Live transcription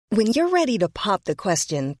When you're ready to pop the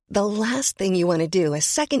question, the last thing you want to do is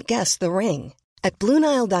second-guess the ring. At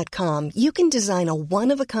BlueNile.com, you can design a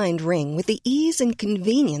one-of-a-kind ring with the ease and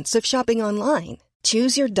convenience of shopping online.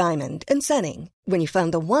 Choose your diamond and setting. When you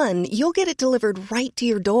find the one, you'll get it delivered right to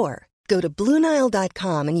your door. Go to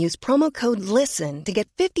BlueNile.com and use promo code LISTEN to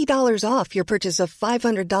get $50 off your purchase of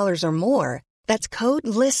 $500 or more. That's code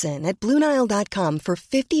LISTEN at BlueNile.com for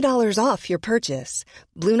 $50 off your purchase.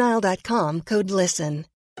 BlueNile.com, code LISTEN.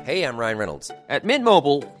 Hey, I'm Ryan Reynolds. At Mint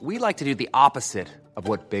Mobile, we like to do the opposite of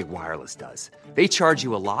what Big Wireless does. They charge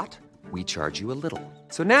you a lot, we charge you a little.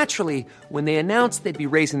 So naturally, when they announced they'd be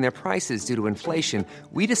raising their prices due to inflation,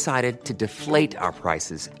 we decided to deflate our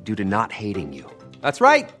prices due to not hating you. That's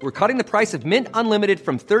right. We're cutting the price of Mint Unlimited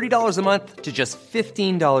from $30 a month to just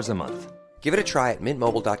 $15 a month. Give it a try at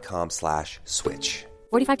mintmobile.com/switch.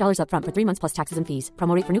 $45 up front for 3 months plus taxes and fees.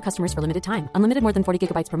 Promo rate for new customers for limited time. Unlimited more than 40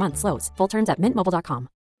 gigabytes per month. Slows full terms at mintmobile.com.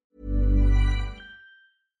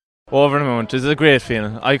 Over the moon. It's a great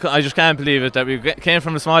feeling. I just can't believe it that we came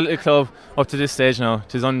from a small little club up to this stage now.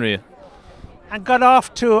 It is unreal. And got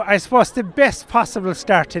off to, I suppose, the best possible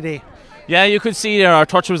start today. Yeah, you could see there our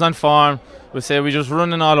touch was on form. We'll say we're just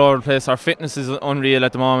running all over the place. Our fitness is unreal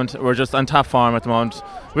at the moment. We're just on top form at the moment.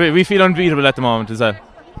 We feel unbeatable at the moment as well.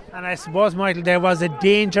 And I suppose, Michael, there was a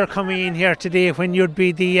danger coming in here today when you'd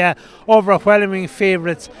be the overwhelming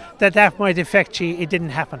favourites that might affect you. It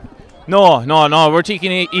didn't happen. No. We're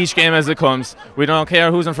taking each game as it comes. We don't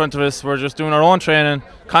care who's in front of us. We're just doing our own training,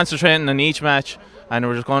 concentrating on each match, and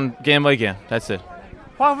we're just going game by game. That's it.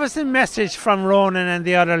 What was the message from Ronan and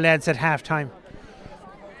the other lads at half-time?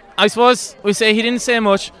 I suppose we say he didn't say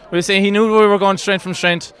much. We say he knew we were going strength from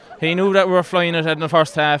strength. He knew that we were flying it in the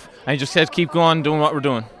first half, and he just said keep going, doing what we're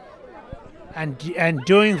doing. And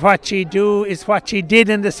doing what you do is what you did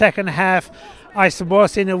in the second half. I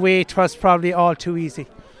suppose in a way it was probably all too easy.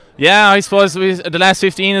 Yeah, I suppose the last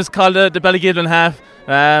 15 is called the Ballygiblin half.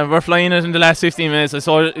 We're flying it in the last 15 minutes,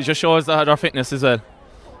 so it just shows our fitness as well.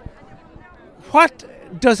 What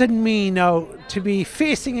does it mean now to be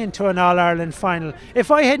facing into an All-Ireland final?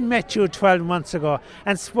 If I had met you 12 months ago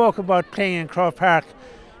and spoke about playing in Croke Park,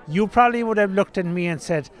 you probably would have looked at me and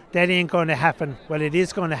said, that ain't going to happen. Well, it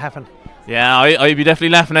is going to happen. Yeah, I'd be definitely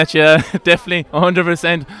laughing at you, definitely,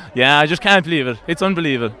 100%. Yeah, I just can't believe it. It's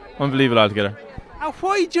unbelievable altogether. And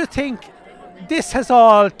why do you think this has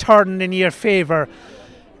all turned in your favour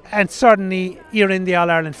and suddenly you're in the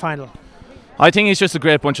All-Ireland final? I think it's just a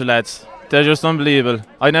great bunch of lads. They're just unbelievable.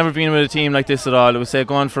 I've never been with a team like this at all. I would say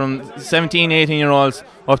going from 17, 18-year-olds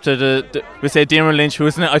up to we say Diarmuid Lynch, who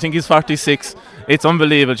isn't it? I think he's 46. It's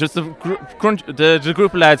unbelievable. Just the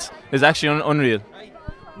group of lads is actually unreal.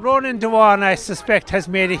 Ronan Dewan, I suspect, has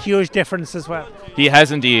made a huge difference as well. He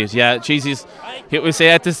has indeed, yeah. Jesus, we say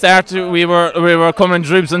at the start we were coming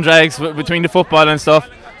dribs and drags between the football and stuff,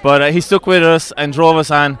 but he stuck with us and drove us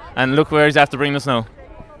on, and look where he's after bringing us now.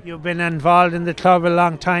 You've been involved in the club a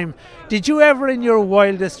long time. Did you ever in your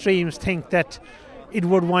wildest dreams think that it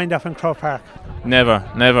would wind up in Croke Park? Never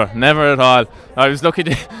at all. I was lucky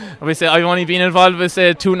to, I've only been involved with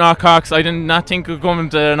two North Corks. I did not think of coming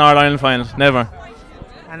to an All-Ireland final, never.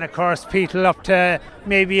 And of course people up to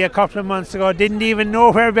maybe a couple of months ago didn't even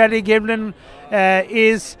know where Ballygiblin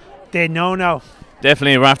is. They know now.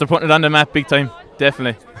 Definitely, we're after putting it on the map big time,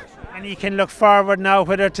 definitely. And you can look forward now,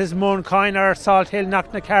 whether it is Mooncoin or Salt Hill,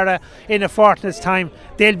 Knocknacarra in a fortnight's time,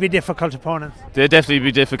 they'll be difficult opponents. They'll definitely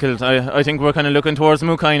be difficult. I think we're kind of looking towards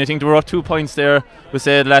Mooncoin. I think they were up 2 points there, we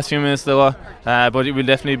said the last few minutes though, but it will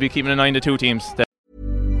definitely be keeping an eye on the two teams.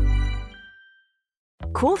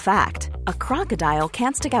 Cool fact, a crocodile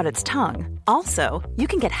can't stick out its tongue. Also, you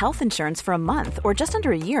can get health insurance for a month or just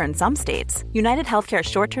under a year in some states. United Healthcare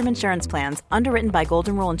short-term insurance plans, underwritten by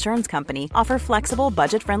Golden Rule Insurance Company, offer flexible,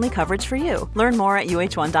 budget-friendly coverage for you. Learn more at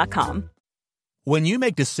uh1.com. When you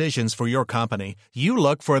make decisions for your company, you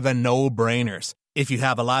look for the no-brainers. If you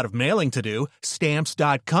have a lot of mailing to do,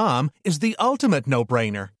 Stamps.com is the ultimate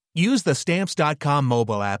no-brainer. Use the Stamps.com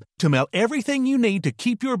mobile app to mail everything you need to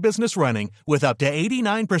keep your business running with up to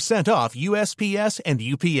 89% off USPS and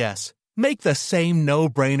UPS. Make the same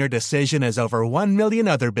no-brainer decision as over 1 million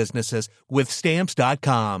other businesses with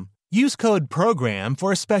Stamps.com. Use code PROGRAM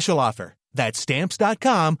for a special offer. That's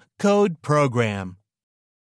Stamps.com, code PROGRAM.